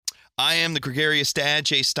I am the gregarious dad,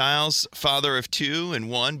 Jay Styles, father of two, and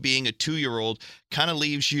one. Being a 2-year-old kind of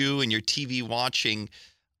leaves you and your TV watching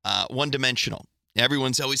one-dimensional.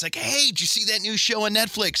 Everyone's always like, hey, did you see that new show on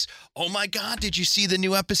Netflix? Oh, my God, did you see the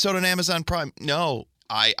new episode on Amazon Prime? No,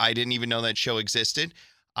 I didn't even know that show existed.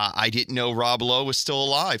 I didn't know Rob Lowe was still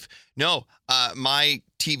alive. No, my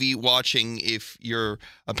TV watching, if you're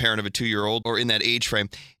a parent of a 2-year-old or in that age frame,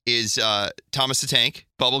 is Thomas the Tank,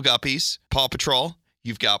 Bubble Guppies, Paw Patrol.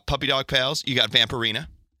 You've got Puppy Dog Pals. You got Vampirina.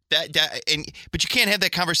 But you can't have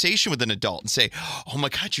that conversation with an adult and say, oh, my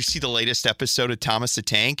God, you see the latest episode of Thomas the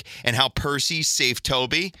Tank and how Percy saved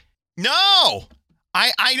Toby? No!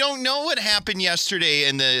 I don't know what happened yesterday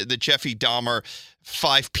in the Jeffrey Dahmer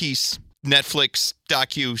 5-piece Netflix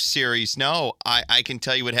docu-series. No, I can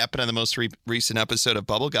tell you what happened on the most recent episode of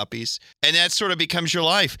Bubble Guppies. And that sort of becomes your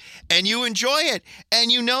life. And you enjoy it.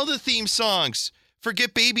 And you know the theme songs.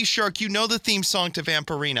 Forget Baby Shark. You know the theme song to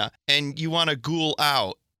Vampirina. And you want to ghoul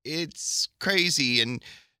out. It's crazy and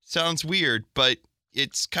sounds weird, but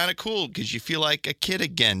it's kind of cool because you feel like a kid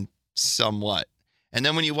again, somewhat. And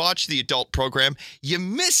then when you watch the adult program, you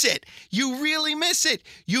miss it. You really miss it.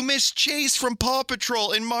 You miss Chase from Paw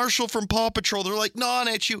Patrol and Marshall from Paw Patrol. They're like gnawing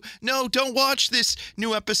at you. No, don't watch this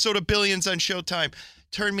new episode of Billions on Showtime.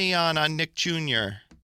 Turn me on Nick Jr.